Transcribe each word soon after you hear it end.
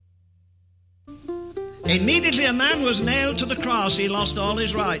Immediately a man was nailed to the cross, he lost all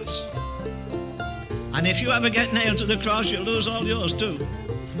his rights. And if you ever get nailed to the cross, you'll lose all yours too.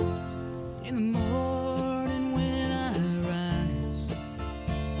 In the morning when I rise,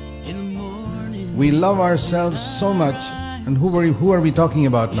 in the morning. We love ourselves so much. And who are we talking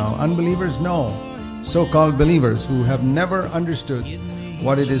about now? Unbelievers? No. So-called believers who have never understood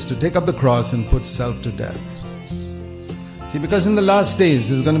what it is to take up the cross and put self to death. See, because in the last days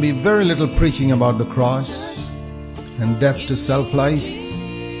there's going to be very little preaching about the cross and death to self-life.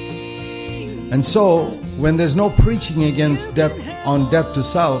 And so, when there's no preaching against death to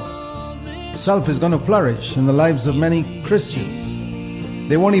self, self is going to flourish in the lives of many Christians.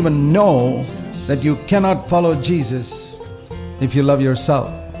 They won't even know that you cannot follow Jesus if you love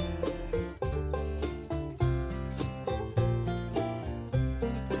yourself.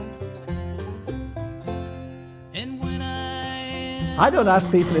 I don't ask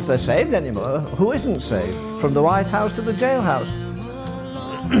people if they're saved anymore. Who isn't saved? From the White House to the jailhouse.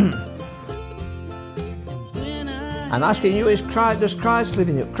 I'm asking you, does Christ live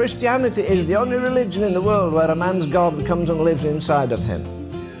in you? Christianity is the only religion in the world where a man's God comes and lives inside of him.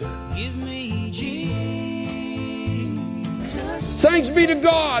 Thanks be to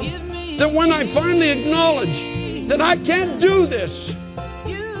God that when I finally acknowledge that I can't do this,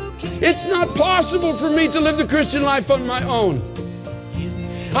 it's not possible for me to live the Christian life on my own.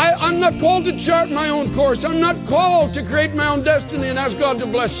 I'm not called to chart my own course. I'm not called to create my own destiny and ask God to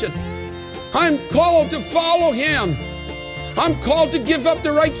bless it. I'm called to follow Him. I'm called to give up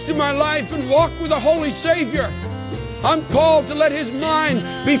the rights to my life and walk with a holy Savior. I'm called to let His mind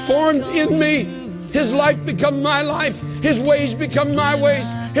be formed in me. His life become my life. His ways become my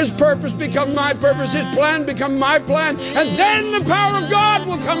ways. His purpose become my purpose. His plan become my plan. And then the power of God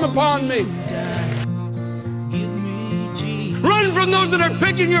will come upon me. Run from those that are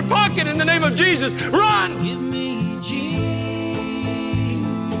picking your pocket in the name of Jesus. Run!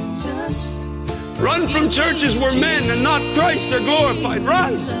 Run from churches where men and not Christ are glorified.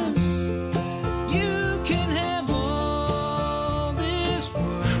 Run!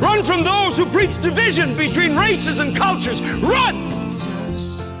 Run from those who preach division between races and cultures. Run!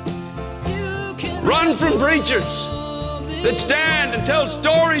 Run from preachers that stand and tell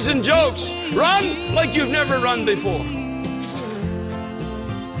stories and jokes. Run like you've never run before.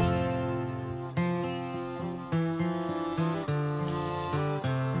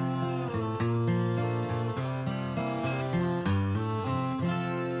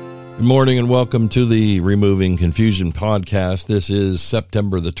 Good morning and welcome to the Removing Confusion podcast. This is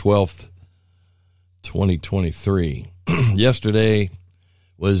September the 12th, 2023. Yesterday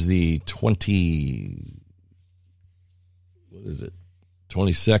was the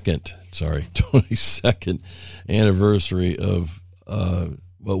 22nd anniversary of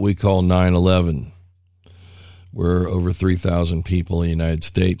what we call 9/11, where over 3,000 people in the United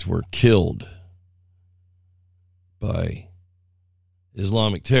States were killed by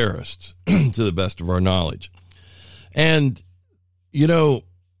Islamic terrorists, to the best of our knowledge. And, you know,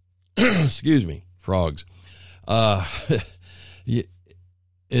 excuse me, frogs,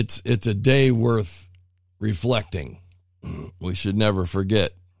 it's a day worth reflecting. We should never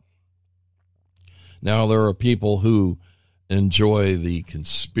forget. Now, there are people who enjoy the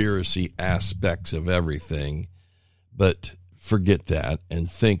conspiracy aspects of everything, but forget that and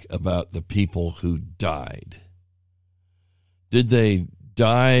think about the people who died. Did they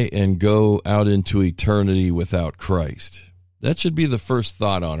die and go out into eternity without Christ? That should be the first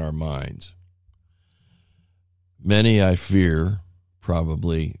thought on our minds. Many, I fear,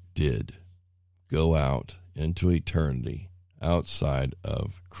 probably did go out into eternity outside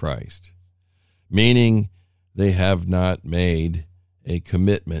of Christ, meaning they have not made a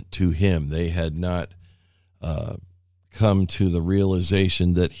commitment to Him. They had not come to the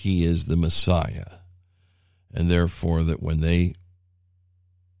realization that He is the Messiah. And therefore, that when they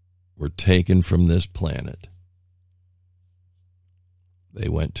were taken from this planet, they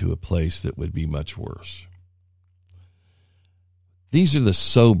went to a place that would be much worse. These are the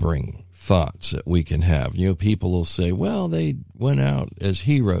sobering thoughts that we can have. You know, people will say, well, they went out as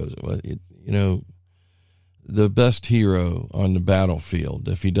heroes. Well, you know, the best hero on the battlefield,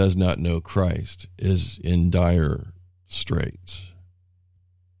 if he does not know Christ, is in dire straits.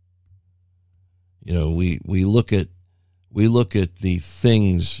 You know, we look at the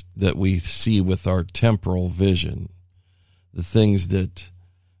things that we see with our temporal vision, the things that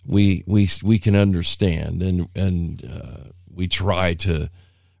we can understand, and we try to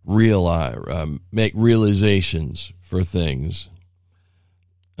realize, make realizations for things.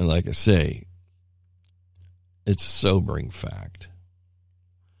 And like I say, it's a sobering fact.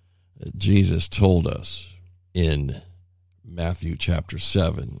 Jesus told us in Matthew chapter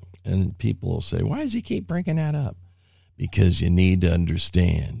 7. And people will say, why does he keep bringing that up? Because you need to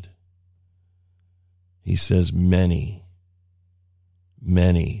understand. He says, many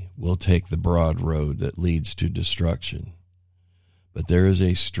will take the broad road that leads to destruction. But there is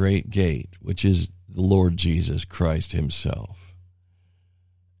a straight gate, which is the Lord Jesus Christ himself,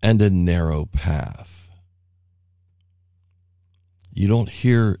 and a narrow path. You don't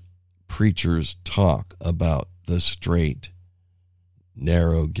hear preachers talk about the straight,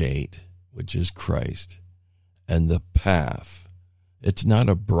 narrow gate, which is Christ, and the path. It's not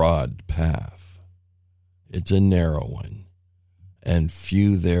a broad path. It's a narrow one, and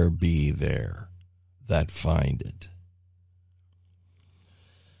few there be there that find it.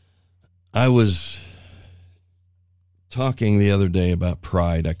 I was talking the other day about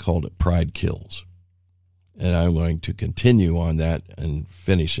pride. I called it Pride Kills. And I'm going to continue on that and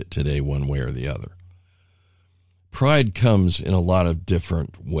finish it today one way or the other. Pride comes in a lot of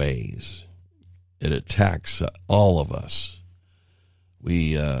different ways. It attacks all of us.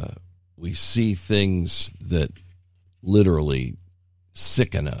 We see things that literally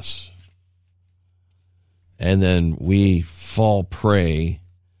sicken us. And then we fall prey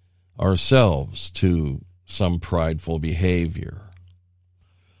ourselves to some prideful behavior.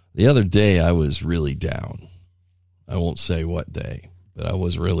 The other day I was really down. I won't say what day, but I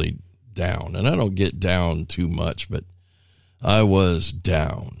was really down. And I don't get down too much, but I was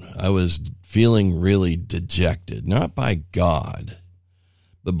down. I was feeling really dejected, not by God,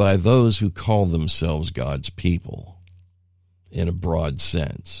 but by those who call themselves God's people in a broad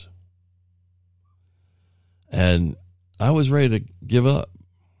sense. And I was ready to give up.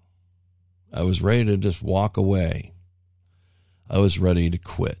 I was ready to just walk away. I was ready to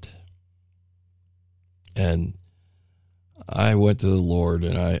quit. And I went to the Lord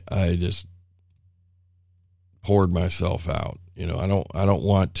and I just poured myself out. You know, I don't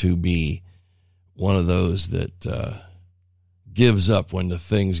want to be one of those that gives up when the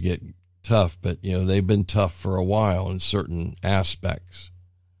things get tough, but you know, they've been tough for a while in certain aspects.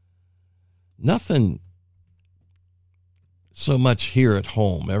 Nothing so much here at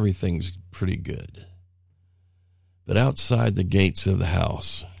home. Everything's pretty good. But outside the gates of the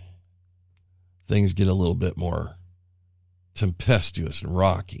house, things get a little bit more tempestuous and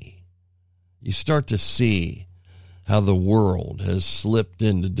rocky. You start to see how the world has slipped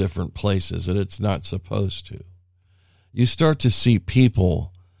into different places that it's not supposed to. You start to see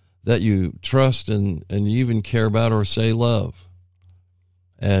people that you trust and you even care about or say love.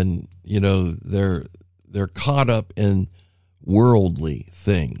 And, you know, they're caught up in worldly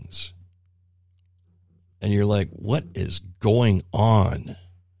things. And you're like, what is going on?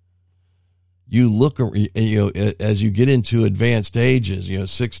 You look, you know, as you get into advanced ages, you know,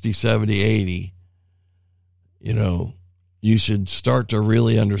 60, 70, 80, you know, you should start to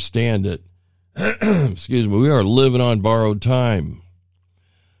really understand it. Excuse me, we are living on borrowed time.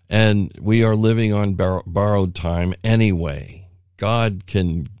 And we are living on borrowed time anyway. God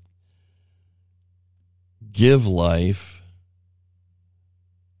can give life,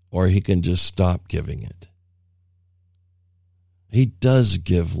 or he can just stop giving it. He does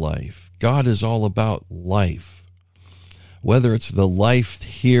give life. God is all about life. Whether it's the life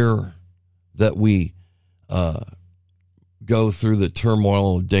here that we go through the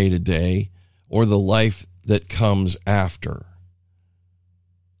turmoil of day to day, or the life that comes after.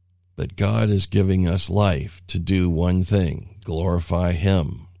 But God is giving us life to do one thing, glorify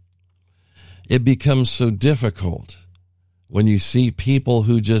him. It becomes so difficult when you see people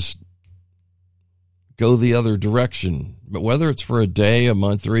who just go the other direction, but whether it's for a day, a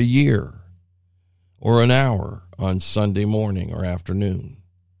month, or a year, or an hour on Sunday morning or afternoon.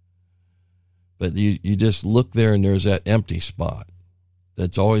 But you just look there and there's that empty spot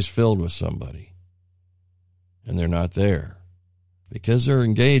that's always filled with somebody. And they're not there because they're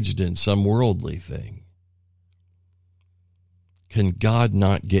engaged in some worldly thing. Can God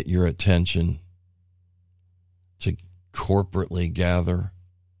not get your attention to corporately gather?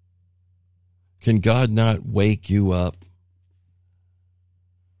 Can God not wake you up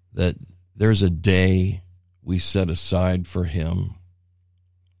that there's a day we set aside for him?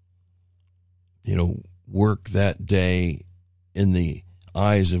 You know, work that day in the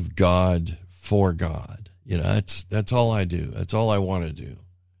eyes of God for God. You know, that's all I do. That's all I want to do.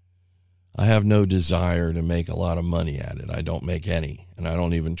 I have no desire to make a lot of money at it. I don't make any, and I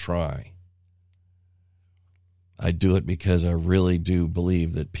don't even try. I do it because I really do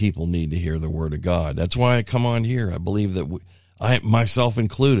believe that people need to hear the word of God. That's why I come on here. I believe that I, myself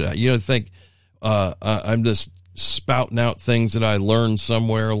included, you know, think I'm just spouting out things that I learned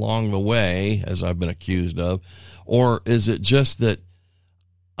somewhere along the way, as I've been accused of? Or is it just that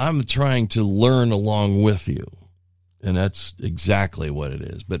I'm trying to learn along with you? And that's exactly what it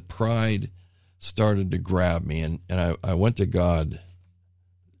is. But pride started to grab me, and I went to God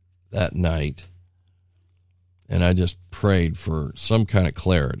that night, and I just prayed for some kind of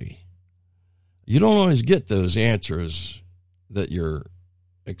clarity. You don't always get those answers that you're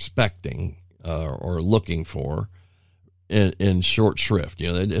expecting or looking for in short shrift.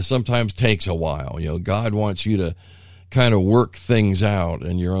 It sometimes takes a while. God wants you to kind of work things out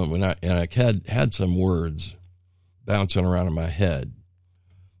in your own. I had some words bouncing around in my head.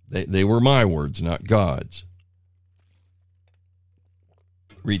 They were my words, not God's.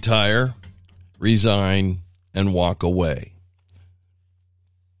 Retire, resign, and walk away.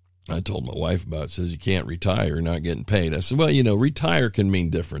 I told my wife about it. Says, you can't retire, you're not getting paid. I said, well, retire can mean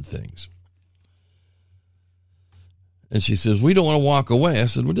different things. And she says, we don't want to walk away. I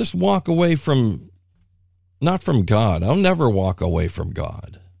said, well, just walk away not from God. I'll never walk away from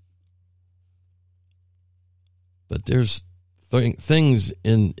God. But there's things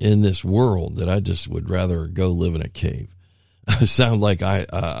in this world that I just would rather go live in a cave. I sound like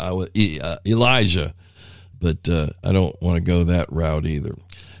Elijah, but I don't want to go that route either.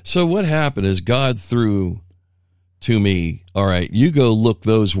 So what happened is God threw to me, all right, you go look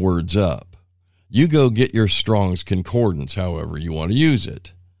those words up. You go get your Strong's Concordance, however you want to use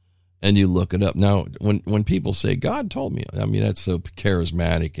it, and you look it up. Now, when people say, God told me, I mean, that's so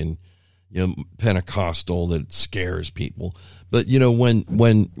charismatic and Pentecostal that it scares people. But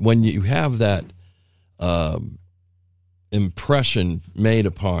when you have that impression made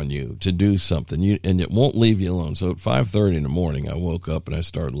upon you to do something, and it won't leave you alone. So at 5:30 in the morning, I woke up and I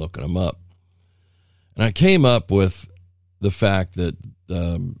started looking them up, and I came up with the fact that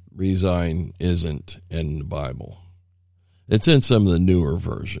resign isn't in the Bible. It's in some of the newer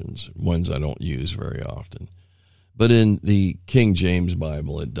versions, ones I don't use very often. But in the King James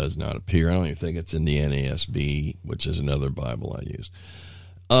Bible, it does not appear. I don't even think it's in the NASB, which is another Bible I use.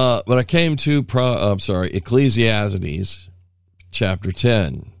 But I came to Ecclesiastes chapter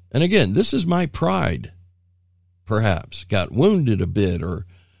 10. And again, this is my pride, perhaps, got wounded a bit,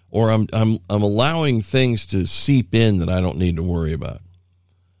 or I'm allowing things to seep in that I don't need to worry about.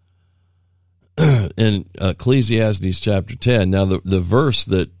 In Ecclesiastes chapter 10, now the verse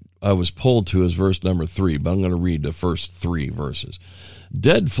that I was pulled to is verse number 3, but I'm going to read the first 3 verses.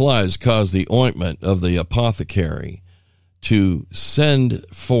 Dead flies cause the ointment of the apothecary to send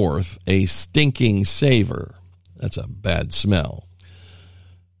forth a stinking savor. That's a bad smell.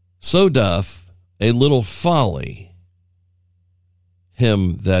 So doth a little folly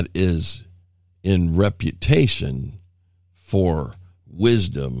him that is in reputation for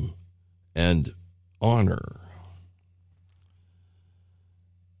wisdom and honor.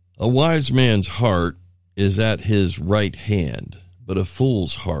 A wise man's heart is at his right hand, but a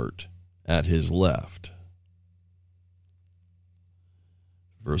fool's heart at his left.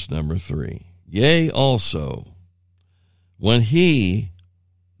 Verse number 3. Yea, also, when he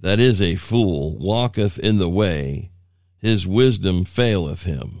that is a fool walketh in the way, his wisdom faileth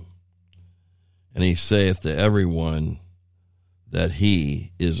him. And he saith to everyone that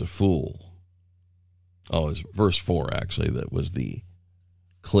he is a fool. Oh, it's verse 4, actually, that was the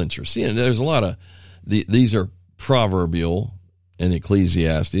clincher. See, and there's a lot of, these are proverbial in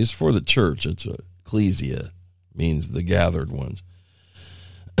Ecclesiastes for the church. It's ecclesia, means the gathered ones.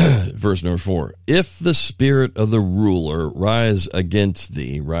 Verse number 4, if the spirit of the ruler rise up against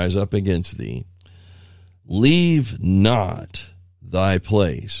thee, leave not thy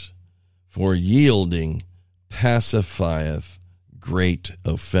place, for yielding pacifieth great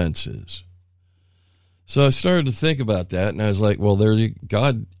offenses. So I started to think about that, and I was like, well,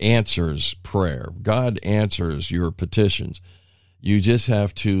 God answers prayer. God answers your petitions. You just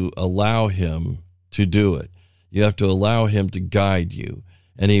have to allow him to do it. You have to allow him to guide you,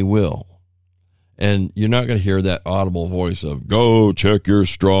 and he will. And you're not going to hear that audible voice of, go check your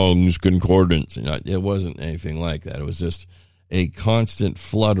Strong's Concordance. It wasn't anything like that. It was just a constant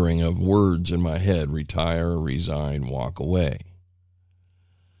fluttering of words in my head. Retire, resign, walk away.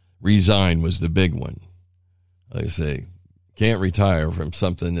 Resign was the big one. Like I say, can't retire from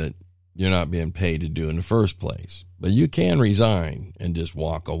something that you're not being paid to do in the first place. But you can resign and just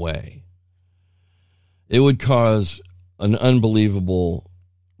walk away. It would cause an unbelievable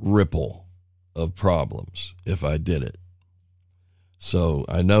ripple of problems if I did it. So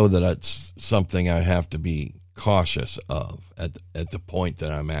I know that it's something I have to be cautious of at the point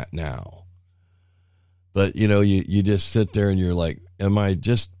that I'm at now. But, you just sit there and you're like, am I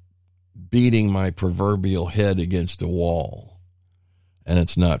just beating my proverbial head against a wall, and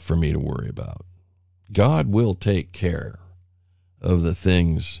it's not for me to worry about. God will take care of the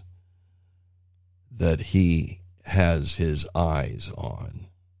things that he has his eyes on.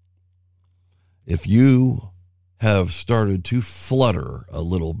 If you have started to flutter a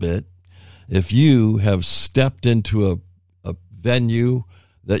little bit, if you have stepped into a venue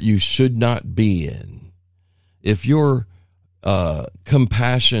that you should not be in, if your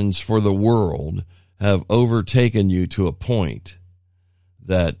compassions for the world have overtaken you to a point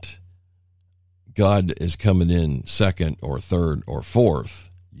that God is coming in second or third or fourth,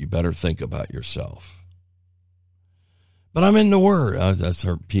 you better think about yourself. But I'm in the Word. I've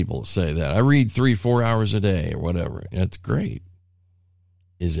heard people say that. I read 3-4 hours a day or whatever. That's great.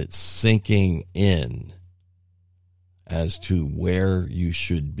 Is it sinking in as to where you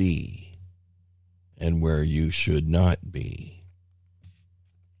should be and where you should not be?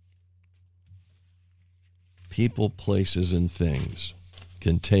 People, places, and things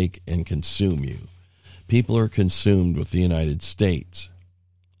can take and consume you. People are consumed with the United States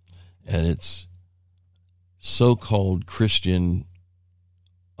and its so-called Christian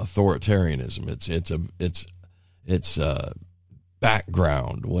authoritarianism. It's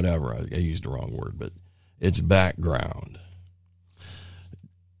background, whatever. I used the wrong word, but it's background.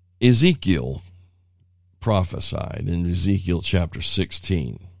 Ezekiel prophesied in Ezekiel chapter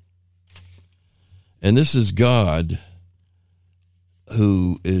 16. And this is God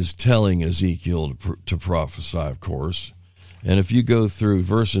who is telling Ezekiel to prophesy, of course. And if you go through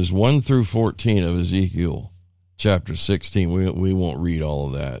verses 1 through 14 of Ezekiel chapter 16, we won't read all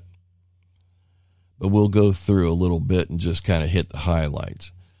of that. But we'll go through a little bit and just kind of hit the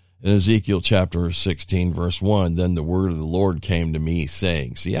highlights. In Ezekiel chapter 16, verse 1, then the word of the Lord came to me,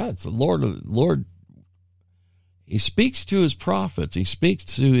 saying, see, yeah, it's the Lord. He speaks to his prophets. He speaks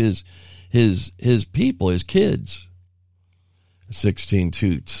to his people, his kids.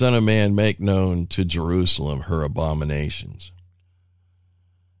 16:2, Son of man, make known to Jerusalem her abominations.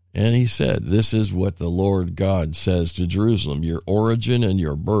 And he said, this is what the Lord God says to Jerusalem. Your origin and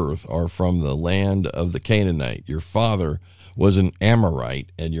your birth are from the land of the Canaanite. Your father was an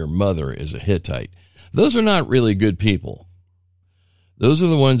Amorite and your mother is a Hittite. Those are not really good people. Those are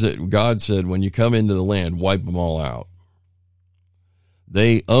the ones that God said, when you come into the land, wipe them all out.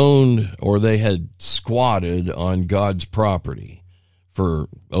 They owned, or they had squatted on God's property for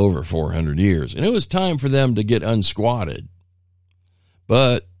over 400 years. And it was time for them to get unsquatted.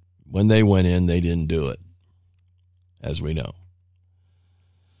 But when they went in, they didn't do it, as we know.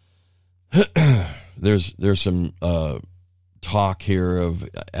 There's some talk here of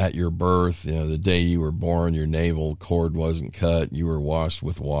at your birth, the day you were born, your navel cord wasn't cut, you were washed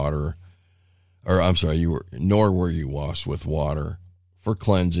with water, nor were you washed with water for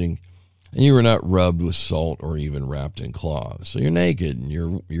cleansing, and you were not rubbed with salt or even wrapped in cloths. So you're naked and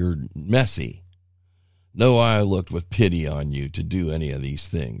you're messy. No eye looked with pity on you to do any of these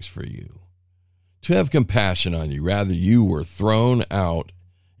things for you, to have compassion on you. Rather, you were thrown out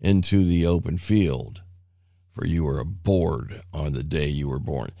into the open field, for you were abhorred on the day you were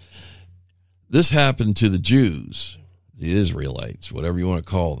born. This happened to the Jews, the Israelites, whatever you want to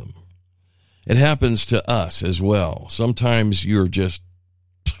call them. It happens to us as well. Sometimes you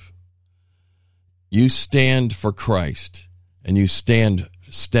stand for Christ and you stand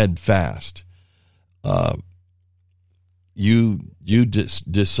steadfast. You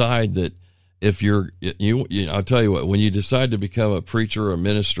decide that if I'll tell you what, when you decide to become a preacher, a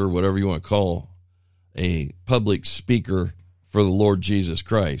minister, whatever you want to call a public speaker for the Lord Jesus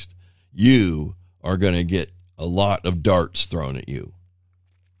Christ, you are going to get a lot of darts thrown at you.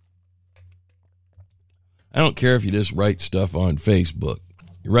 I don't care if you just write stuff on Facebook.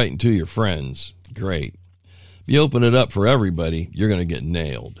 You're writing to your friends. Great. If you open it up for everybody, you're going to get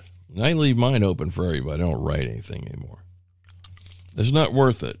nailed. And I leave mine open for everybody. I don't write anything anymore. It's not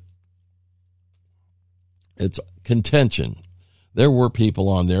worth it. It's contention. There were people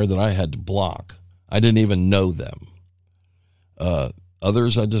on there that I had to block. I didn't even know them.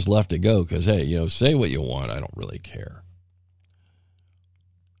 Others I just left it go because, hey, say what you want. I don't really care.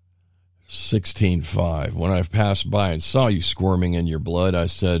 16:5. When I've passed by and saw you squirming in your blood, I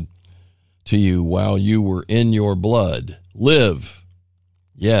said to you, while you were in your blood, live.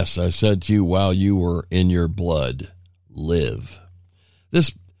 Yes, I said to you, while you were in your blood, live.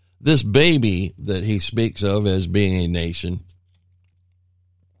 This baby that he speaks of as being a nation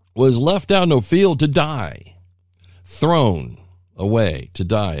was left out in a field to die, thrown away to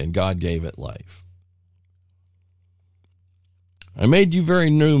die, and God gave it life. I made you very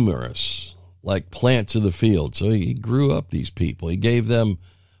numerous, like plants of the field. So he grew up these people. He gave them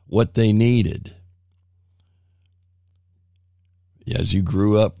what they needed. As you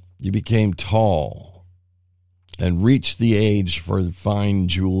grew up, you became tall and reached the age for fine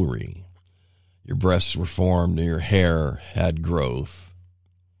jewelry. Your breasts were formed and your hair had growth.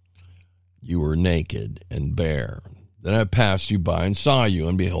 You were naked and bare. Then I passed you by and saw you,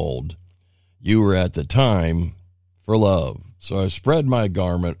 and behold, you were at the time for love. So I spread my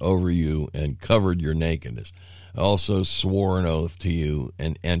garment over you and covered your nakedness. I also swore an oath to you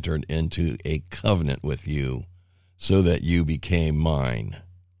and entered into a covenant with you, so that you became mine,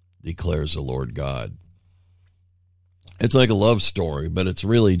 declares the Lord God. It's like a love story, but it's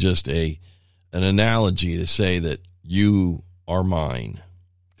really just an analogy to say that you are mine.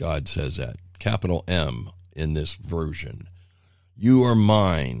 God says that. Capital M in this version. You are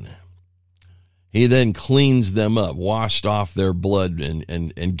mine. He then cleans them up, washed off their blood,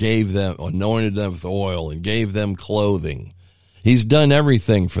 and gave them, anointed them with oil, and gave them clothing. He's done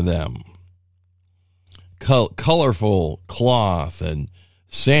everything for them. Colorful cloth and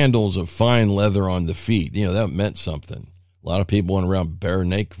sandals of fine leather on the feet. You know, that meant something. A lot of people went around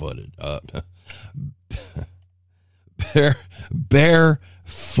barefooted.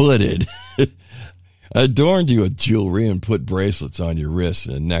 Barefooted. Adorned you with jewelry and put bracelets on your wrists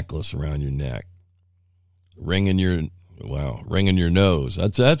and a necklace around your neck. Ringing your nose.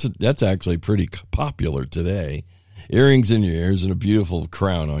 That's actually pretty popular today. Earrings in your ears and a beautiful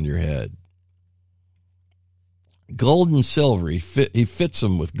crown on your head. Gold and silver. He fits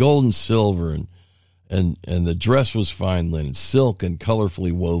them with gold and silver, and the dress was fine linen, silk and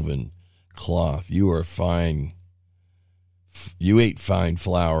colorfully woven cloth. You are fine. You ate fine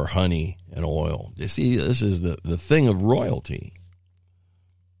flour, honey, and oil. You see, this is the thing of royalty.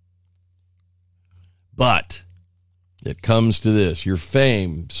 But it comes to this: your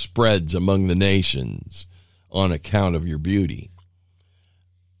fame spreads among the nations on account of your beauty.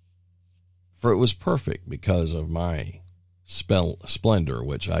 For it was perfect because of my splendor,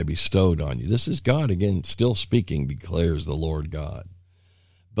 which I bestowed on you. This is God again, still speaking, declares the Lord God.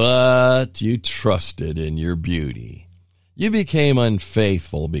 But you trusted in your beauty. You became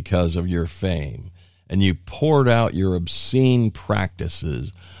unfaithful because of your fame, and you poured out your obscene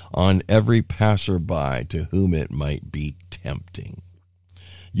practices on every passerby to whom it might be tempting.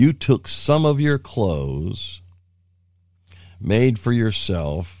 You took some of your clothes, made for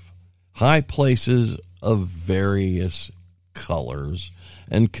yourself high places of various colors,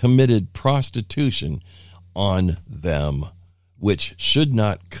 and committed prostitution on them, which should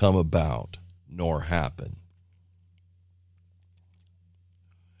not come about nor happen.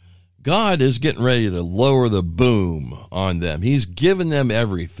 God is getting ready to lower the boom on them. He's given them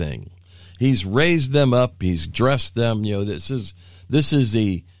everything. He's raised them up. He's dressed them. You know, this is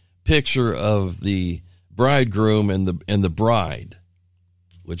the picture of the bridegroom and the bride,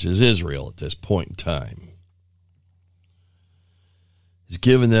 which is Israel at this point in time. He's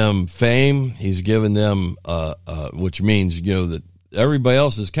given them fame. He's given them, which means, you know, that everybody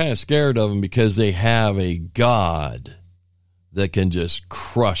else is kind of scared of them because they have a God that can just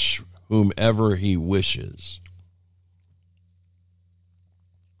crush whomever he wishes.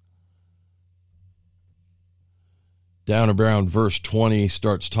 Down around verse 20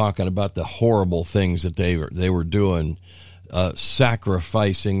 starts talking about the horrible things that they were doing,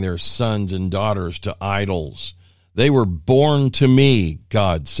 sacrificing their sons and daughters to idols. They were born to me,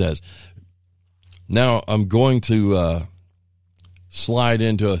 God says. Now I'm going to slide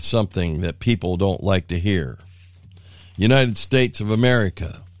into something that people don't like to hear. United States of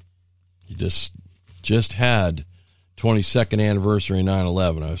America. You just had 22nd anniversary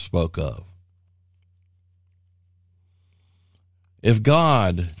 9/11 I spoke of. If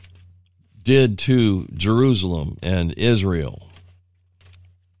God did to Jerusalem and Israel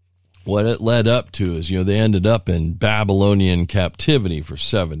what it led up to is, you know, they ended up in Babylonian captivity for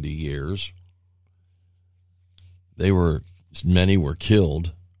 70 years. Many were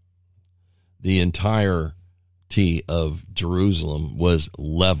killed. The entirety of Jerusalem was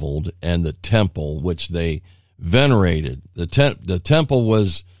leveled, and the temple, which they venerated, the temple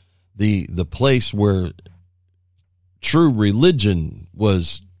was the place where true religion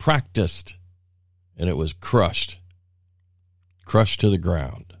was practiced, and it was crushed to the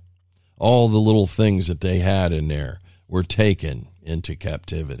ground. All the little things that they had in there were taken into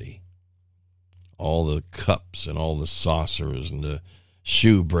captivity. All the cups and all the saucers and the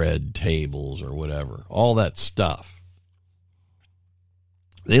shewbread tables or whatever, all that stuff.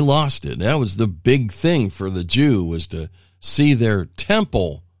 They lost it. That was the big thing for the Jew, was to see their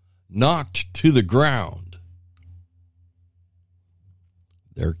temple knocked to the ground.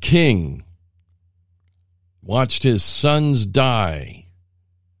 Their king watched his sons die,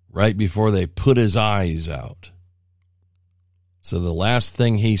 right before they put his eyes out. So the last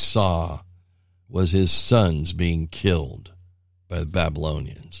thing he saw was his sons being killed by the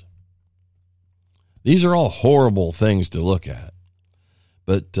Babylonians. These are all horrible things to look at.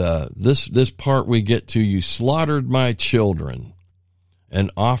 But this part we get to, you slaughtered my children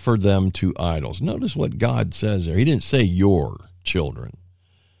and offered them to idols. Notice what God says there. He didn't say your children.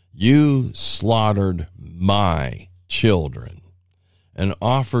 You slaughtered my children and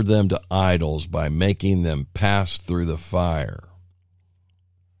offered them to idols by making them pass through the fire.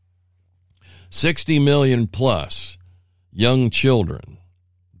 60 million plus young children,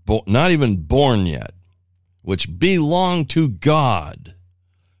 not even born yet, which belong to God,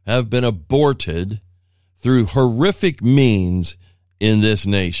 have been aborted through horrific means in this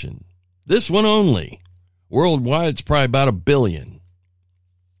nation. This one only. Worldwide, it's probably about 1 billion.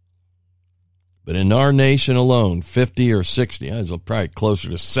 But in our nation alone, 50 or 60, it's probably closer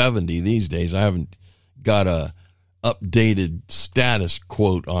to 70 these days. I haven't got a updated status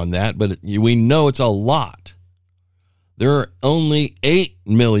quote on that, but we know it's a lot. There are only 8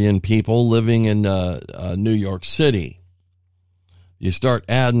 million people living in New York City. You start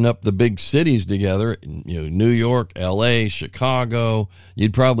adding up the big cities together, New York, L.A., Chicago,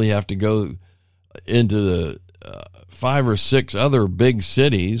 you'd probably have to go into the 5 or 6 other big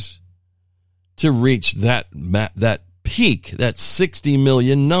cities to reach that peak, that 60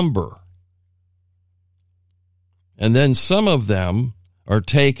 million number. And then some of them are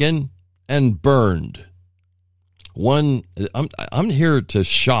taken and burned. I'm here to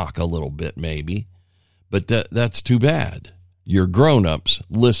shock a little bit maybe, but that's too bad. You're grown-ups.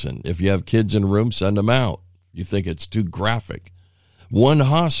 Listen, if you have kids in a room, send them out. You think it's too graphic. One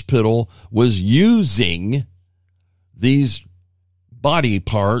hospital was using these body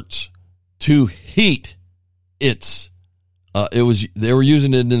parts to heat its. They were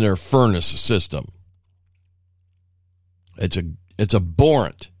using it in their furnace system. It's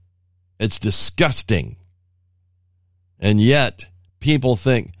abhorrent. It's disgusting. And yet people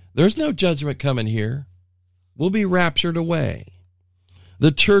think there's no judgment coming here. We'll be raptured away.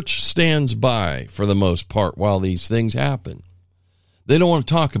 The church stands by for the most part while these things happen. They don't want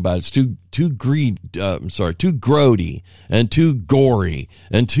to talk about it. It's too grody and too gory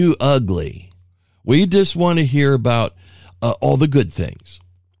and too ugly. We just want to hear about all the good things.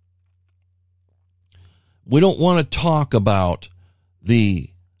 We don't want to talk about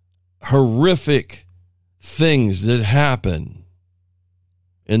the horrific things that happen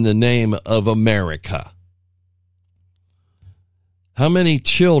in the name of America. How many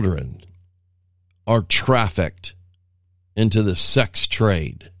children are trafficked into the sex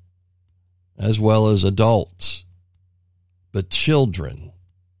trade, as well as adults? But children,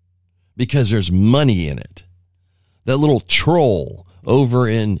 because there's money in it. That little troll over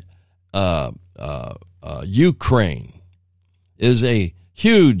in Ukraine is a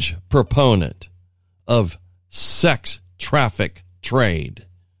huge proponent of sex traffic trade,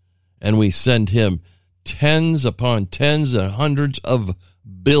 and we send him tens upon tens and hundreds of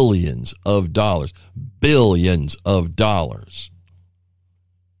billions of dollars.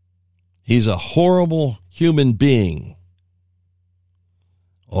 He's a horrible human being.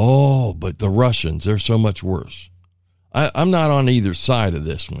 Oh, but the Russians, they're so much worse. I'm not on either side of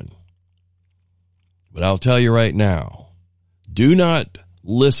this one. But I'll tell you right now, do not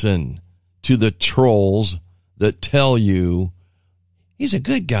listen to the trolls that tell you he's a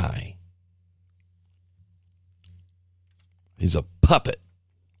good guy. He's a puppet.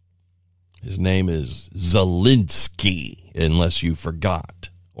 His name is Zelensky, unless you forgot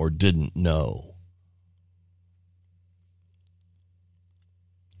or didn't know.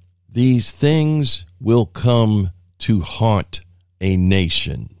 These things will come to haunt a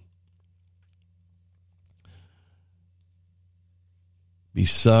nation.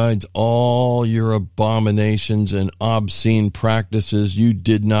 Besides all your abominations and obscene practices, you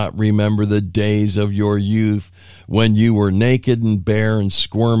did not remember the days of your youth when you were naked and bare and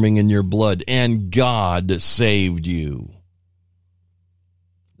squirming in your blood, and God saved you.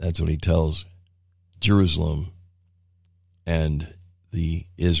 That's what he tells Jerusalem and the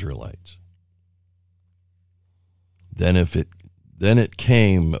Israelites. Then it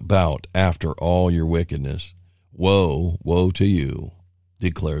came about after all your wickedness, woe to you,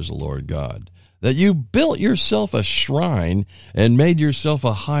 declares the Lord God, that you built yourself a shrine and made yourself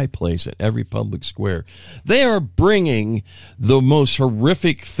a high place at every public square. They are bringing the most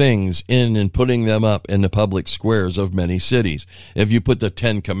horrific things in and putting them up in the public squares of many cities. If you put the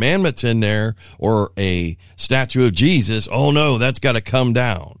 10 Commandments in there or a statue of Jesus, oh no, that's got to come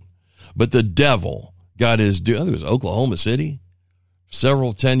down. But the devil got his due. It was Oklahoma City.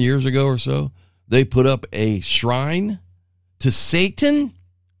 several 10 years ago or so, they put up a shrine to Satan.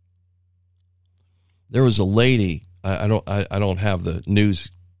 There was a lady, I don't have the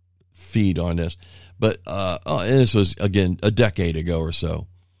news feed on this, but and this was again a decade ago or so.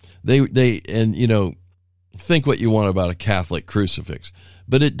 They and you know, think what you want about a Catholic crucifix,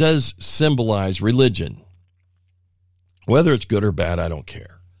 but it does symbolize religion. Whether it's good or bad, I don't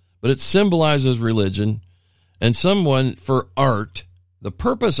care. But it symbolizes religion, and someone for art, the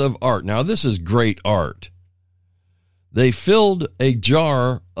purpose of art. Now, this is great art. They filled a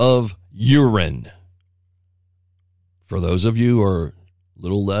jar of urine. For those of you who are a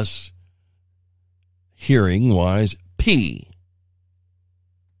little less hearing-wise, pee.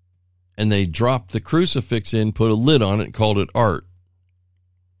 And they dropped the crucifix in, put a lid on it, and called it art.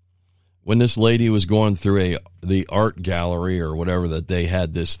 When this lady was going through the art gallery or whatever that they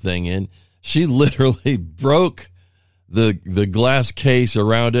had this thing in, she literally broke the glass case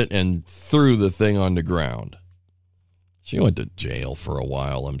around it and threw the thing on the ground. She went to jail for a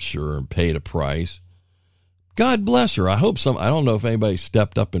while, I'm sure, and paid a price. God bless her. I hope I don't know if anybody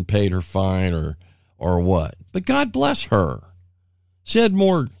stepped up and paid her fine or what, but God bless her. She had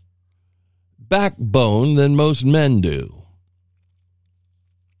more backbone than most men do.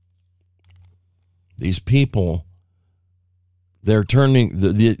 These people, they're turning,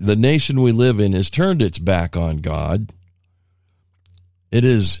 the nation we live in has turned its back on God. It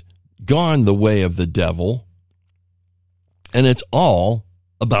has gone the way of the devil, and it's all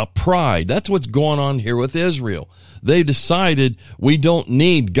about pride. That's what's going on here with Israel. They decided we don't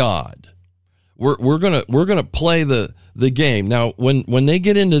need God. We're gonna play the game. Now, when they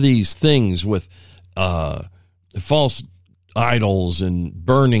get into these things with false idols and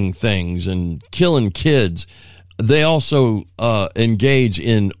burning things and killing kids, they also engage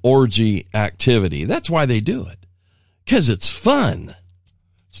in orgy activity. That's why they do it, because it's fun.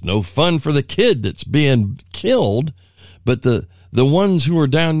 It's no fun for the kid that's being killed, but the ones who are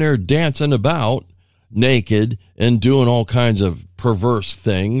down there dancing about naked and doing all kinds of perverse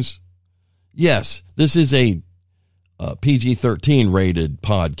things. Yes, this is a PG-13 rated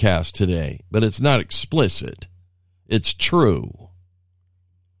podcast today, but it's not explicit. It's true.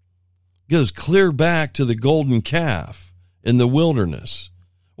 It goes clear back to the golden calf in the wilderness.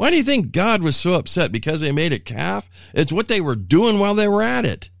 Why do you think God was so upset? Because they made a calf? It's what they were doing while they were at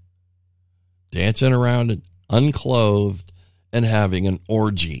it. Dancing around it, unclothed, and having an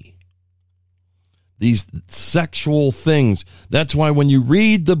orgy. These sexual things. That's why when you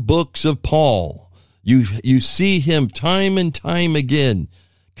read the books of Paul, you see him time and time again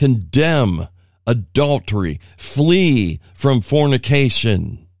condemn adultery, flee from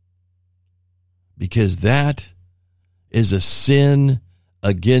fornication, because that is a sin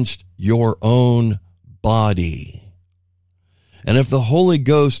against your own body. And if the Holy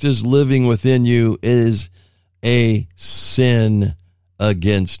Ghost is living within you, it is a sin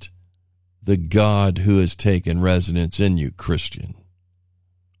against the God who has taken residence in you, Christian.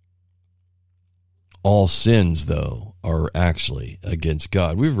 All sins, though, are actually against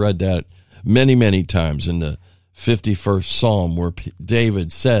God. We've read that many, many times in the 51st Psalm, where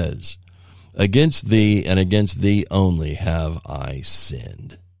David says, "Against thee and against thee only have I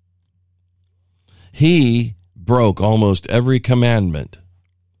sinned." He broke almost every commandment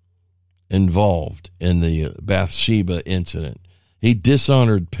involved in the Bathsheba incident. He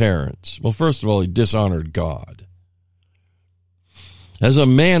dishonored parents. Well, first of all, he dishonored God. As a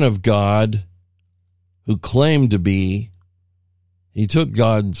man of God who claimed to be, he took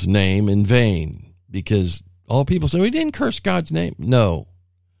God's name in vain, because all people say, we didn't curse God's name. No.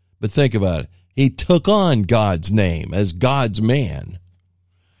 But think about it. He took on God's name as God's man.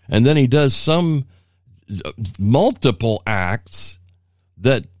 And then he does some multiple acts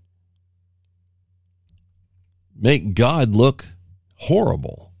that make God look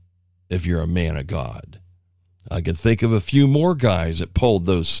horrible if you're a man of God. I can think of a few more guys that pulled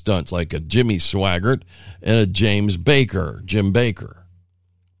those stunts, like a Jimmy Swaggart and a Jim Baker.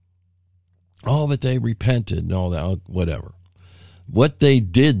 Oh, but they repented and all that, whatever. What they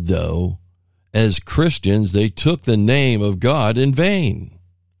did, though, as Christians, they took the name of God in vain.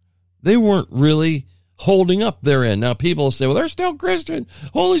 They weren't really holding up their end. Now, people say, well, they're still Christian.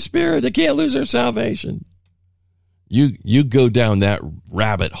 Holy Spirit, they can't lose their salvation. You go down that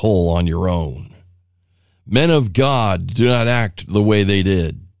rabbit hole on your own. Men of God do not act the way they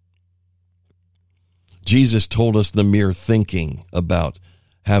did. Jesus told us the mere thinking about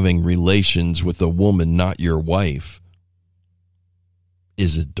having relations with a woman not your wife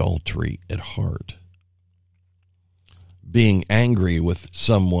is adultery at heart. Being angry with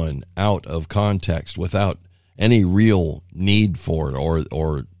someone out of context without any real need for it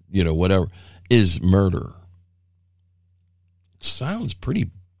or whatever, is murder. Sounds pretty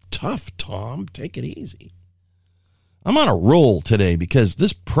tough, Tom. Take it easy. I'm on a roll today because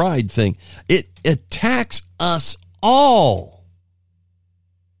this pride thing, it attacks us all.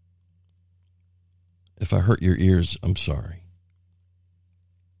 If I hurt your ears, I'm sorry.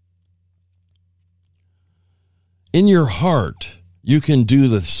 In your heart, you can do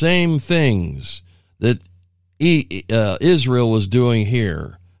the same things that Israel was doing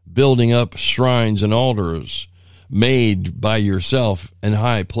here, building up shrines and altars made by yourself in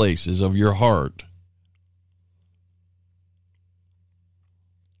high places of your heart.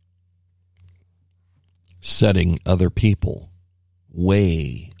 Setting other people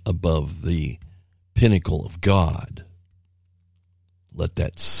way above the pinnacle of God. Let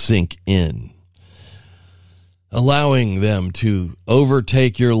that sink in. Allowing them to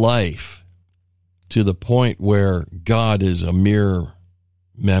overtake your life to the point where God is a mere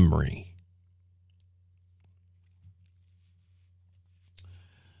memory.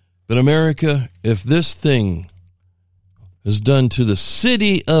 But America, if this thing is done to the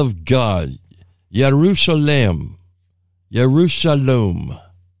city of God, Jerusalem,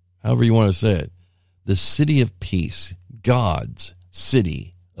 however you want to say it, the city of peace, God's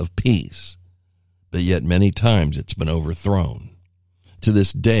city of peace, but yet many times it's been overthrown. To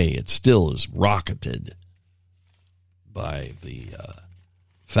this day, it still is rocketed by the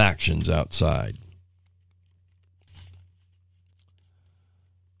factions outside.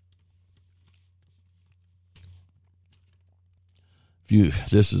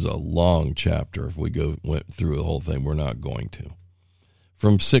 This is a long chapter. If we went through the whole thing, we're not going to.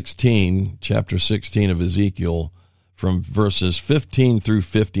 From chapter 16 of Ezekiel, from verses 15 through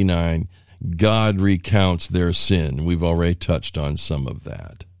 59, God recounts their sin. We've already touched on some of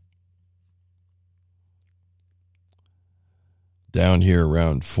that. Down here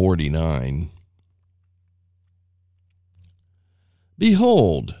around 49,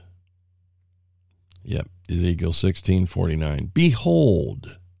 behold, Ezekiel 16:49.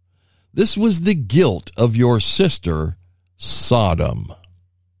 Behold, this was the guilt of your sister Sodom.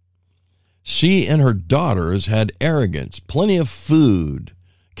 She and her daughters had arrogance, plenty of food,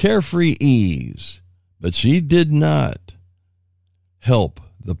 carefree ease, but she did not help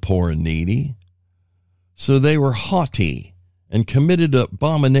the poor and needy. So they were haughty and committed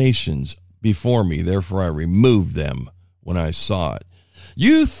abominations before me. Therefore I removed them when I saw it.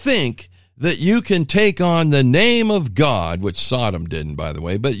 You think that you can take on the name of God, which Sodom didn't, by the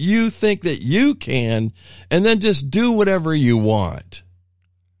way, but you think that you can, and then just do whatever you want.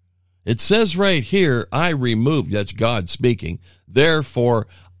 It says right here, I removed, that's God speaking, therefore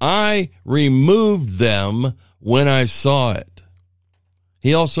I removed them when I saw it.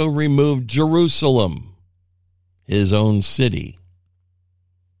 He also removed Jerusalem, his own city,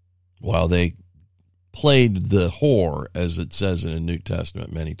 while they played the whore, as it says in the New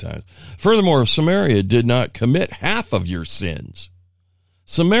Testament many times. Furthermore, Samaria did not commit half of your sins.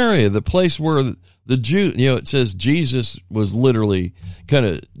 Samaria, the place where the Jew, it says Jesus was literally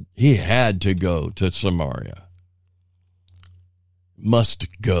he had to go to Samaria.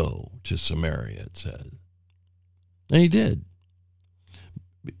 Must go to Samaria, it says. And he did.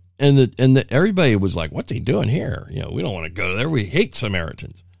 And everybody was like, what's he doing here? We don't want to go there. We hate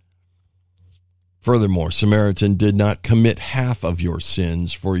Samaritans. Furthermore, Samaritan did not commit half of your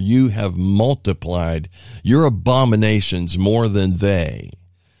sins, for you have multiplied your abominations more than they.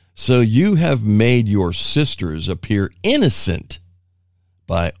 So you have made your sisters appear innocent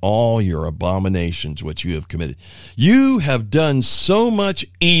by all your abominations which you have committed. You have done so much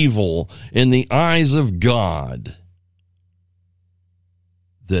evil in the eyes of God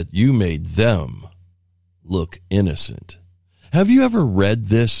that you made them look innocent. Have you ever read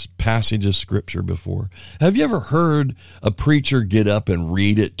this passage of Scripture before? Have you ever heard a preacher get up and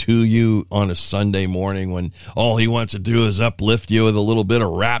read it to you on a Sunday morning when all he wants to do is uplift you with a little bit of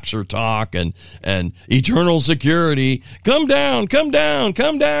rapture talk and eternal security? Come down, come down,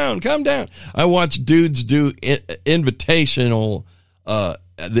 come down, come down. I watch dudes do invitational,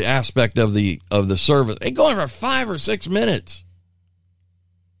 the aspect of the service. They go on for 5 or 6 minutes,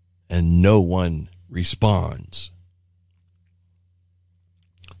 and no one responds.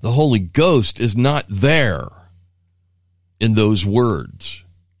 The Holy Ghost is not there in those words.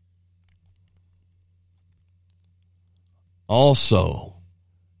 Also,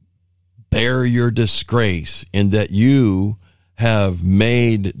 bear your disgrace in that you have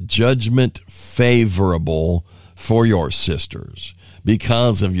made judgment favorable for your sisters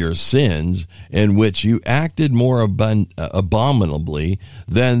because of your sins in which you acted more abominably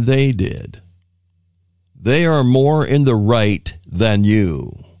than they did. they are more in the right than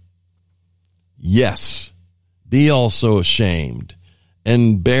you. Yes, be also ashamed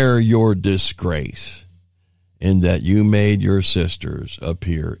and bear your disgrace, in that you made your sisters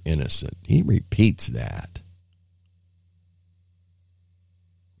appear innocent. He repeats that.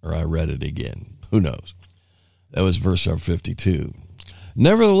 Or I read it again. Who knows? That was verse 52.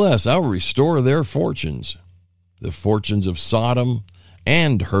 Nevertheless, I will restore their fortunes, the fortunes of Sodom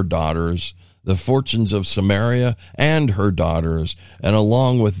and her daughters, the fortunes of Samaria and her daughters, and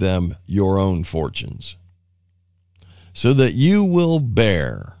along with them your own fortunes, so that you will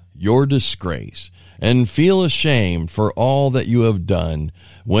bear your disgrace and feel ashamed for all that you have done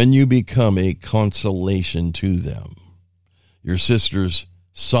when you become a consolation to them. Your sisters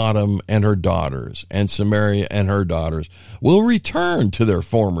Sodom and her daughters, and Samaria and her daughters will return to their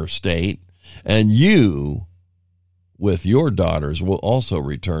former state, and you with your daughters will also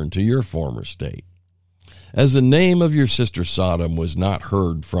return to your former state. As the name of your sister Sodom was not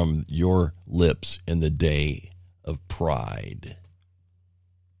heard from your lips in the day of pride.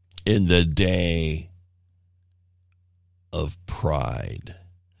 In the day of pride,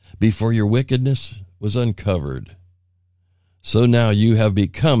 before your wickedness was uncovered. So now you have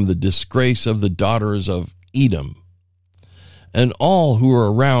become the disgrace of the daughters of Edom, and all who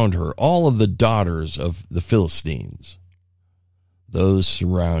are around her, all of the daughters of the Philistines, those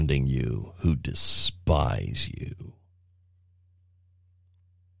surrounding you who despise you.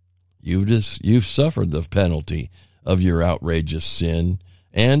 You've suffered the penalty of your outrageous sin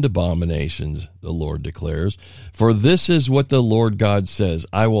and abominations, the Lord declares. For this is what the Lord God says,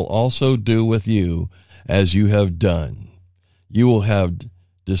 I will also do with you as you have done. You will have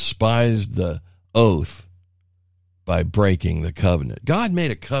despised the oath by breaking the covenant. God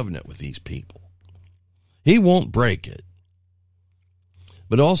made a covenant with these people. He won't break it.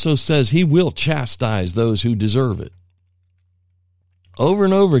 But also says he will chastise those who deserve it. Over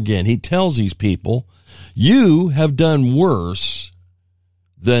and over again, he tells these people, you have done worse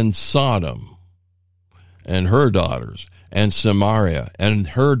than Sodom and her daughters and Samaria and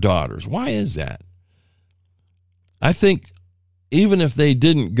her daughters. Why is that? I think even if they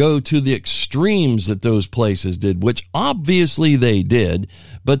didn't go to the extremes that those places did, which obviously they did,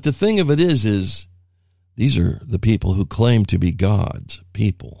 but the thing of it is these are the people who claim to be God's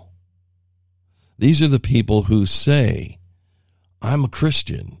people. These are the people who say, I'm a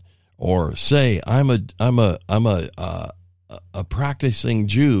Christian, or say I'm a practicing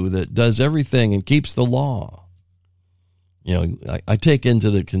Jew that does everything and keeps the law. You know, I take into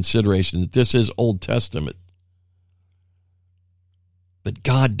the consideration that this is Old Testament. But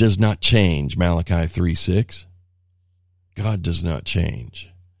God does not change, Malachi 3:6. God does not change.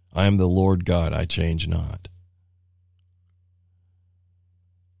 I am the Lord God, I change not.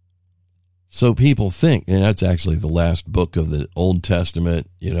 So people think, and that's actually the last book of the Old Testament,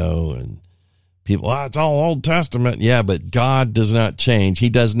 you know, and people, it's all Old Testament. Yeah, but God does not change. He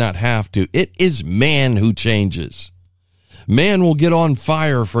does not have to. It is man who changes. Man will get on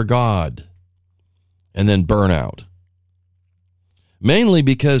fire for God and then burn out. Mainly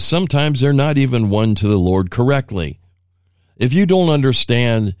because sometimes they're not even won to the Lord correctly. If you don't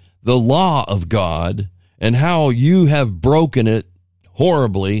understand the law of God and how you have broken it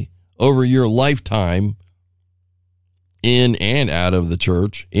horribly over your lifetime, in and out of the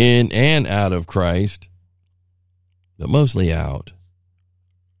church, in and out of Christ, but mostly out.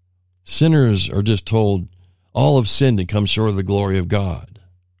 Sinners are just told, all have sinned and come short of the glory of God.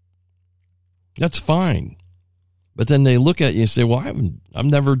 That's fine. But then they look at you and say, well, I've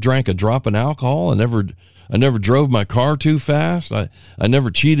never drank a drop of alcohol. I never drove my car too fast. I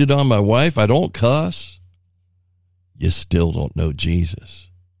never cheated on my wife. I don't cuss. You still don't know Jesus.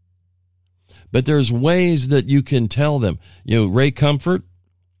 But there's ways that you can tell them. You know, Ray Comfort,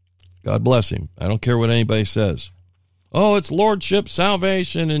 God bless him. I don't care what anybody says. Oh, it's lordship,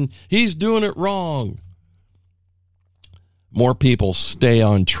 salvation, and he's doing it wrong. More people stay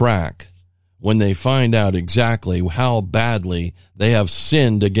on track when they find out exactly how badly they have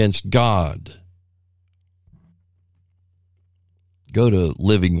sinned against God. Go to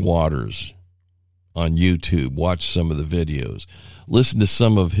Living Waters on YouTube. Watch some of the videos. Listen to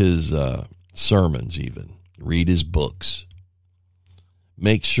some of his sermons even. Read his books.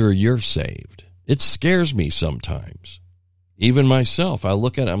 Make sure you're saved. It scares me sometimes. Even myself, I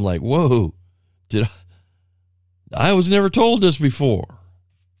look at it, I'm like, whoa, I was never told this before.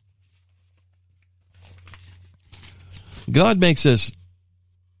 God makes this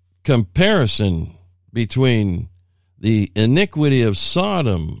comparison between the iniquity of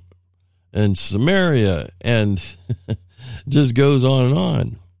Sodom and Samaria and just goes on and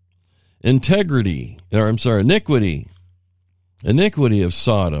on. iniquity of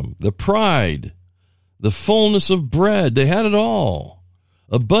Sodom, the pride, the fullness of bread. They had it all.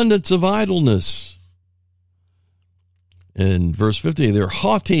 Abundance of idleness. In verse 50, they're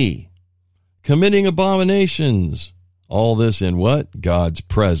haughty, committing abominations. All this in what? God's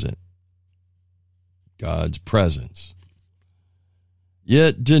presence. God's presence.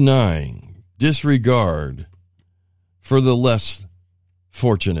 Yet denying, disregard for the less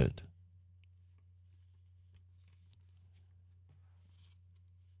fortunate.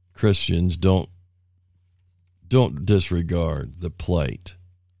 Christians don't disregard the plight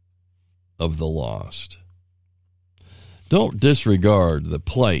of the lost. Don't disregard the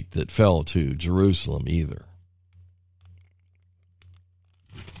plight that fell to Jerusalem either.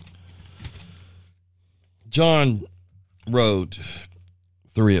 John wrote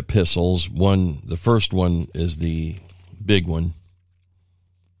 3 epistles. The first one is the big one.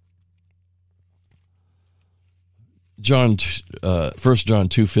 1 John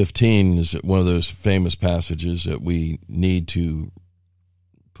 2:15 is one of those famous passages that we need to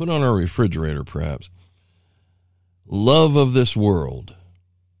put on our refrigerator, perhaps. Love of this world.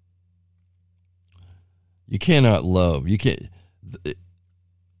 You cannot love.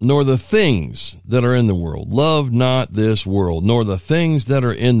 Nor the things that are in the world. Love not this world, nor the things that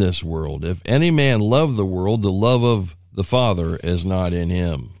are in this world. If any man love the world, the love of the Father is not in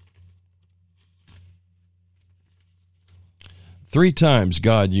him. 3 times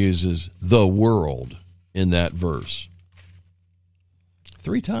God uses the world in that verse.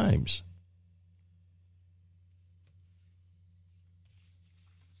 3 times.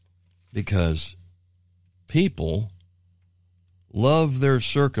 Because people love their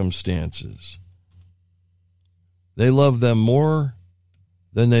circumstances. They love them more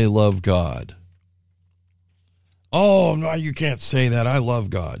than they love God. Oh, no, you can't say that. I love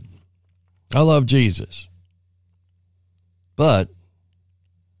God. I love Jesus. But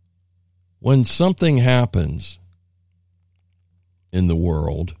when something happens in the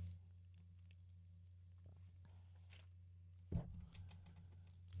world,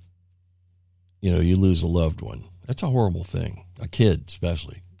 you lose a loved one. That's a horrible thing. A kid,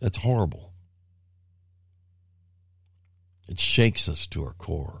 especially. That's horrible. It shakes us to our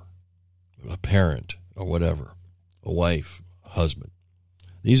core. A parent or whatever. A wife, a husband.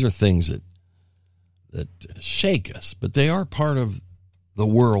 These are things that shake us, but they are part of the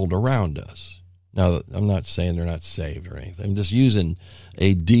world around us. Now, I'm not saying they're not saved or anything. I'm just using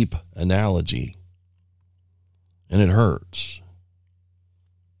a deep analogy, and it hurts.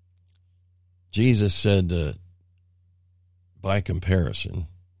 Jesus said, by comparison,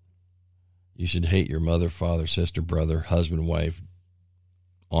 you should hate your mother, father, sister, brother, husband, wife,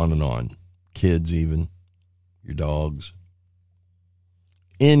 on and on. Kids even, your dogs.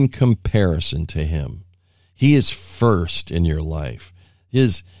 In comparison to him. He is first in your life.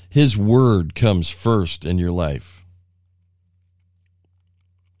 His word comes first in your life.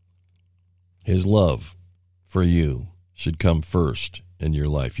 His love for you should come first in your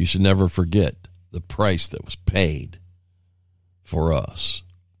life. You should never forget the price that was paid for us.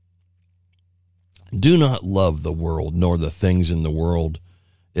 Do not love the world, nor the things in the world.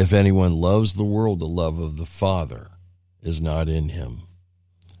 If anyone loves the world, the love of the Father is not in him.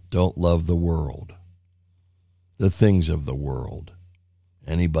 Don't love the world, the things of the world.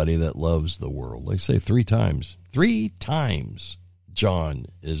 Anybody that loves the world, they say 3 times. 3 times John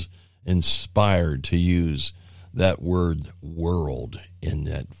is inspired to use that word world in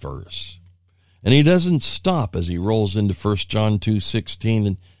that verse. And he doesn't stop as he rolls into 1 John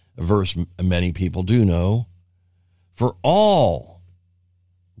 2:16, a verse many people do know. For all,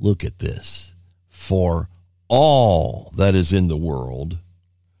 look at this, for all that is in the world,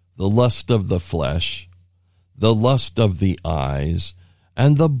 the lust of the flesh, the lust of the eyes,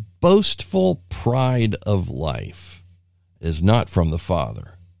 and the boastful pride of life is not from the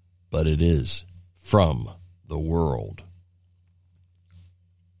Father, but it is from the world.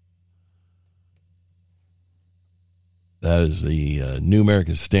 That is the New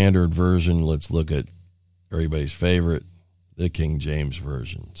American Standard Version. Let's look at everybody's favorite, the King James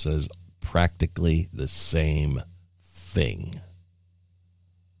Version. It says practically the same thing.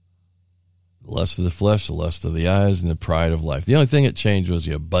 The lust of the flesh, the lust of the eyes, and the pride of life. The only thing that changed was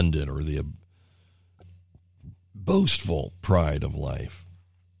the abundant or the boastful pride of life.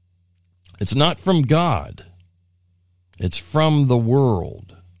 It's not from God. It's from the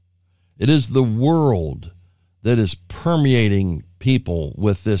world. It is the world that is permeating people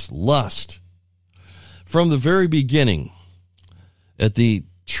with this lust. From the very beginning, at the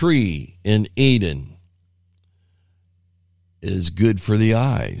tree in Eden, is good for the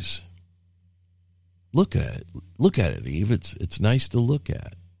eyes. Look at it. Look at it, Eve. It's nice to look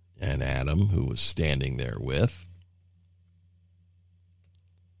at. And Adam, who was standing there with.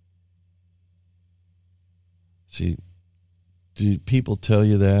 See, do people tell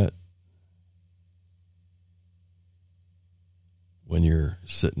you that when you're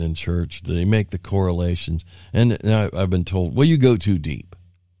sitting in church? Do they make the correlations? And I've been told, well, you go too deep.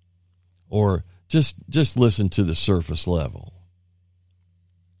 Or just listen to the surface level.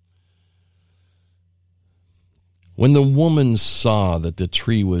 When the woman saw that the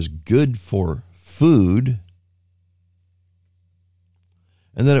tree was good for food,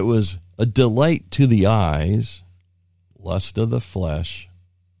 and that it was a delight to the eyes, lust of the flesh,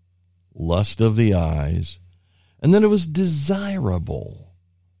 lust of the eyes, and that it was desirable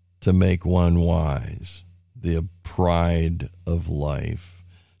to make one wise, the pride of life.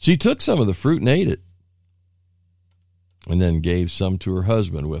 She took some of the fruit and ate it, and then gave some to her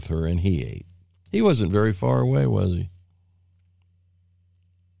husband with her, and he ate. He wasn't very far away, was he?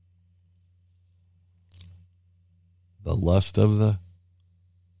 The lust of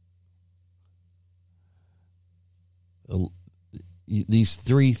these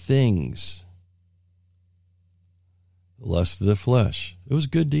three things. The lust of the flesh. It was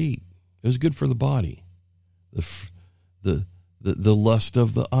good to eat. It was good for the body. The lust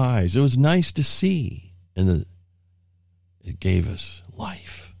of the eyes. It was nice to see. And it gave us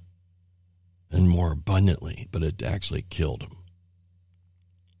life. And more abundantly, but it actually killed him.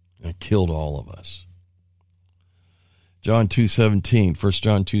 It killed all of us. John 2:17, 1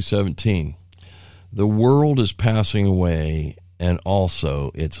 John 2:17. The world is passing away, and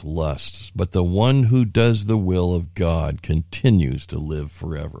also its lusts, but the one who does the will of God continues to live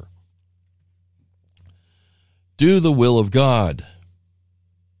forever. Do the will of God.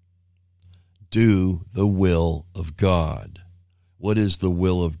 Do the will of God. What is the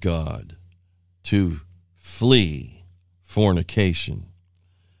will of God? To flee fornication,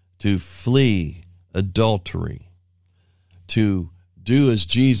 to flee adultery, to do as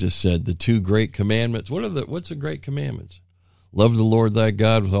Jesus said, the two great commandments. What's the great commandments? Love the Lord thy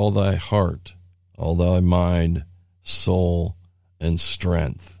God with all thy heart, all thy mind, soul, and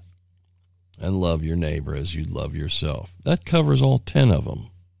strength, and love your neighbor as you love yourself. That covers all 10 of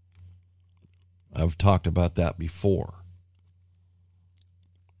them. I've talked about that before.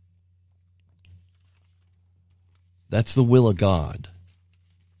 That's the will of God,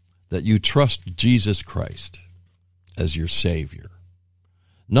 that you trust Jesus Christ as your Savior.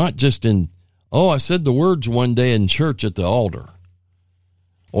 Not just in, I said the words one day in church at the altar,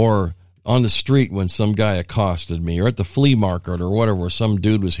 or on the street when some guy accosted me, or at the flea market or whatever, where some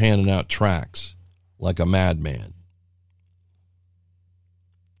dude was handing out tracts like a madman.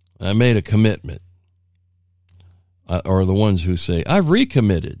 I made a commitment. Or the ones who say, I've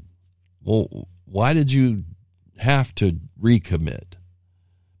recommitted. Well, why did you have to recommit?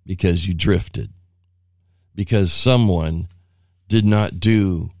 Because you drifted. Because someone did not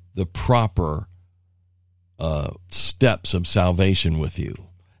do the proper steps of salvation with you.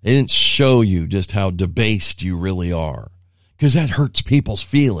 They didn't show you just how debased you really are. Because that hurts people's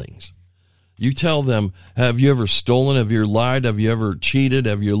feelings. You tell them, have you ever stolen? Have you lied? Have you ever cheated?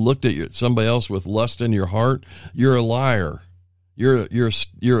 Have you looked at somebody else with lust in your heart? You're a liar. You're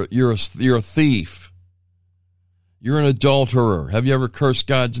a thief. You're an adulterer. Have you ever cursed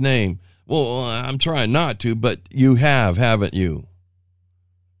God's name? Well, I'm trying not to, but you have, haven't you?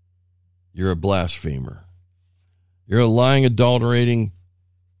 You're a blasphemer. You're a lying, adulterating,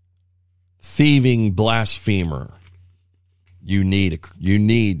 thieving blasphemer. You need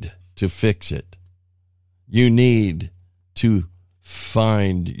to fix it. You need to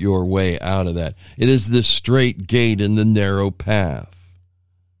find your way out of that. It is the straight gate and the narrow path.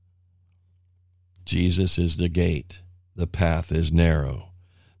 Jesus is the gate. The path is narrow.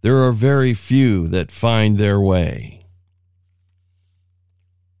 There are very few that find their way.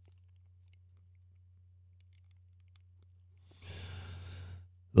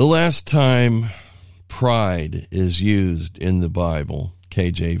 The last time pride is used in the Bible,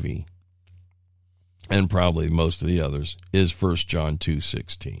 KJV, and probably most of the others, is 1 John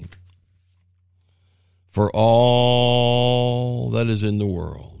 2:16. For all that is in the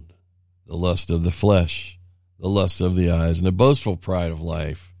world, the lust of the flesh, the lust of the eyes, and the boastful pride of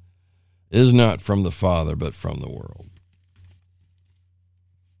life is not from the Father, but from the world.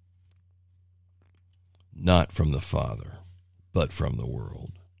 Not from the Father, but from the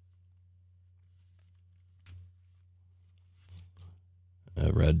world. I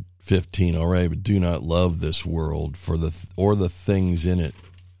read 15 already, but do not love this world or the things in it.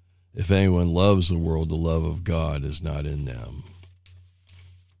 If anyone loves the world, the love of God is not in them.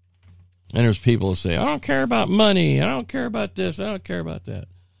 And there's people who say, I don't care about money. I don't care about this. I don't care about that.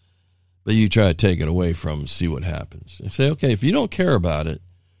 But you try to take it away from them, see what happens. And say, okay, if you don't care about it,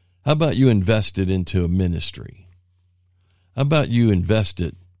 how about you invest it into a ministry? How about you invest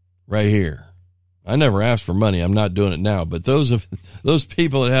it right here? I never asked for money. I'm not doing it now. But those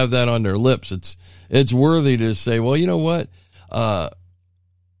people that have that on their lips, it's worthy to say, well, you know what?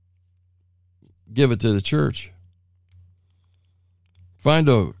 Give it to the church. Find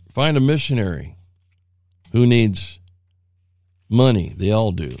a missionary who needs money. They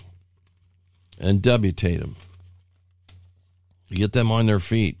all do. And deputate them. Get them on their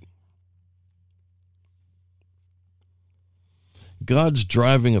feet. God's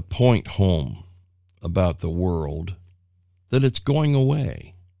driving a point home about the world, that it's going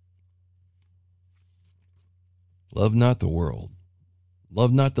away. Love not the world.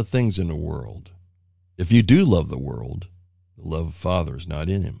 Love not the things in the world. If you do love the world, the love of the Father is not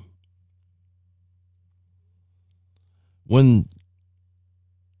in him. When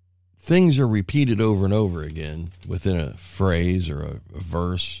things are repeated over and over again within a phrase or a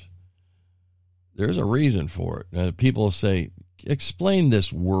verse, there's a reason for it. Now, people say, explain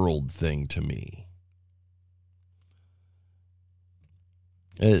this world thing to me.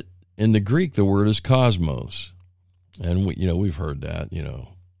 In the Greek, the word is cosmos. And we've heard that,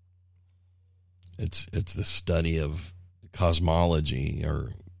 It's the study of cosmology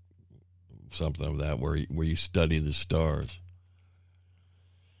or something of that, where you study the stars.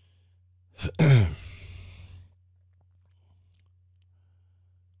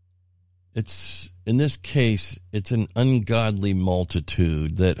 In this case, it's an ungodly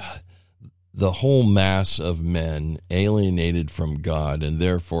multitude, that the whole mass of men alienated from God and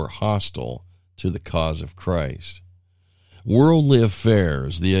therefore hostile to the cause of Christ. Worldly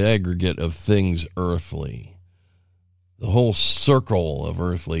affairs, the aggregate of things earthly, the whole circle of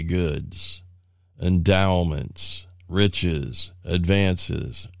earthly goods, endowments, riches,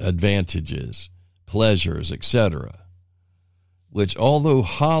 advantages, pleasures, etc., which, although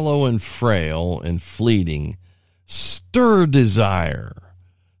hollow and frail and fleeting, stir desire,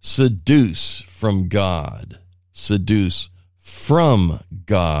 seduce from God,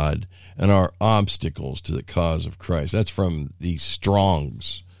 and are obstacles to the cause of Christ. That's from the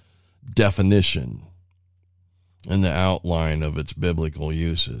Strong's definition and the outline of its biblical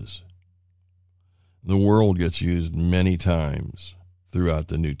uses. The world gets used many times throughout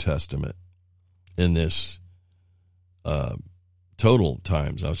the New Testament. In this total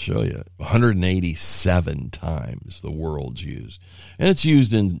times, I'll show you, 187 times the world's used. And it's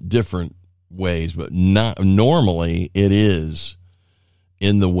used in different ways, but not normally it is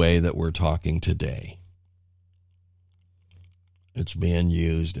in the way that we're talking today. It's being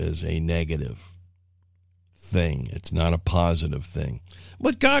used as a negative thing. It's not a positive thing.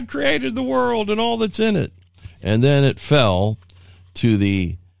 But God created the world and all that's in it. And then it fell to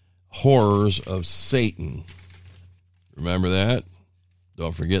the horrors of Satan. Remember that?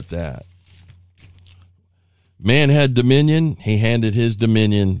 Don't forget that. Man had dominion. He handed his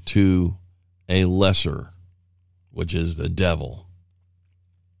dominion to a lesser, which is the devil.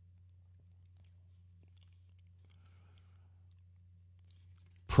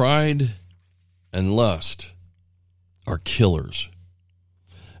 Pride and lust are killers.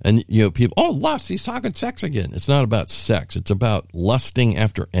 And, people, lust, he's talking sex again. It's not about sex. It's about lusting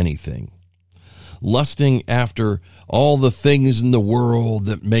after anything. Lusting after all the things in the world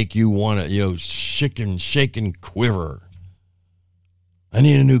that make you want to, shake and quiver. I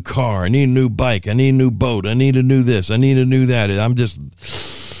need a new car. I need a new bike. I need a new boat. I need a new this. I need a new that. I'm just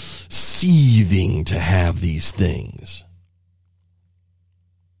seething to have these things.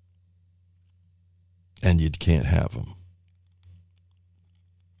 And you can't have them.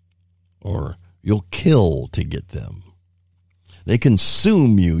 Or you'll kill to get them. They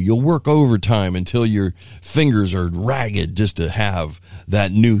consume you. You'll work overtime until your fingers are ragged just to have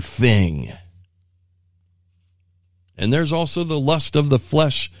that new thing. And there's also the lust of the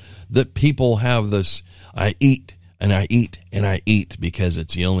flesh that people have this, I eat and I eat and I eat because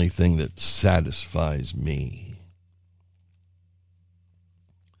it's the only thing that satisfies me.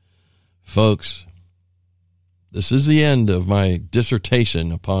 Folks, this is the end of my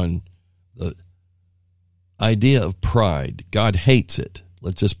dissertation upon the idea of pride. God hates it.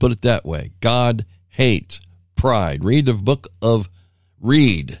 Let's just put it that way. God hates pride. Read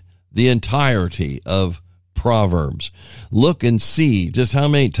the entirety of Proverbs. Look and see just how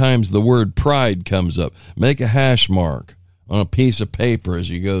many times the word pride comes up. Make a hash mark on a piece of paper as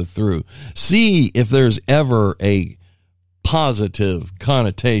you go through. See if there's ever a positive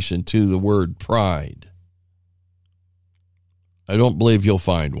connotation to the word pride. I don't believe you'll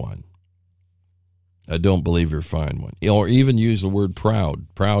find one. I don't believe you'll find one. Or even use the word proud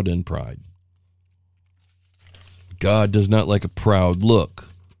and pride. God does not like a proud look.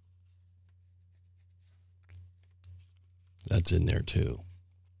 That's in there too.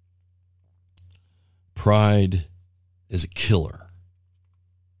 Pride is a killer.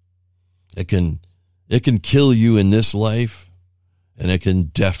 It can kill you in this life, and it can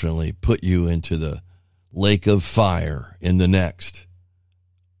definitely put you into the lake of fire in the next.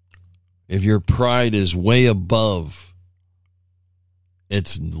 If your pride is way above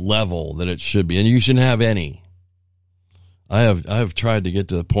its level that it should be, and you shouldn't have any. I have tried to get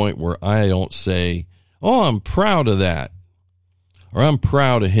to the point where I don't say, "Oh, I'm proud of that," or "I'm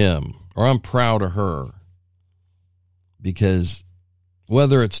proud of him," or "I'm proud of her," because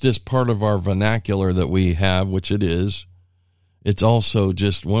whether it's just part of our vernacular that we have, which it is, it's also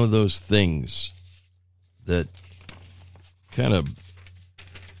just one of those things that kind of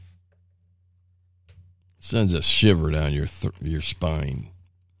sends a shiver down your spine.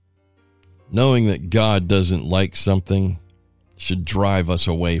 Knowing that God doesn't like something should drive us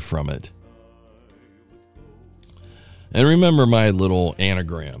away from it. And remember my little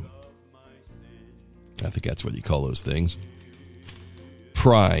anagram. I think that's what you call those things.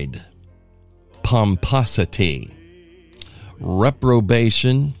 Pride, pomposity,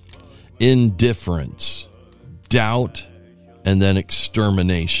 reprobation, indifference, doubt, and then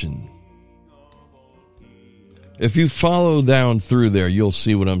extermination. If you follow down through there, you'll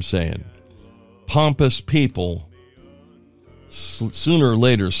see what I'm saying. Pompous people sooner or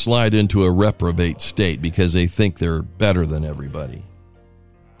later slide into a reprobate state because they think they're better than everybody.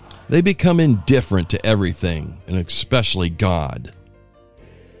 They become indifferent to everything, and especially God.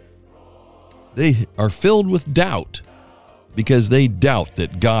 They are filled with doubt because they doubt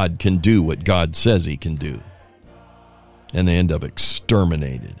that God can do what God says he can do. And they end up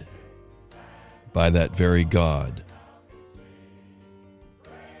exterminated by that very God.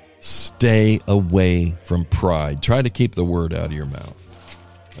 Stay away from pride. Try to keep the word out of your mouth.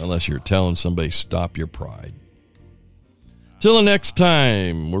 Unless you're telling somebody, stop your pride. Till the next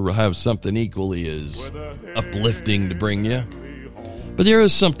time, we'll have something equally as uplifting to bring you. But there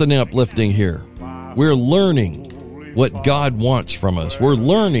is something uplifting here. We're learning what God wants from us. We're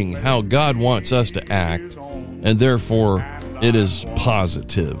learning how God wants us to act, and therefore it is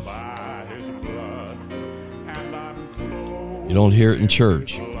positive. You don't hear it in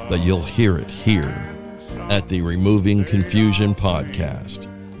church, but you'll hear it here at the Removing Confusion podcast.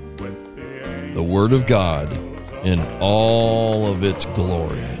 The Word of God in all of its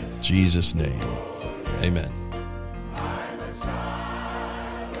glory. In Jesus' name, amen.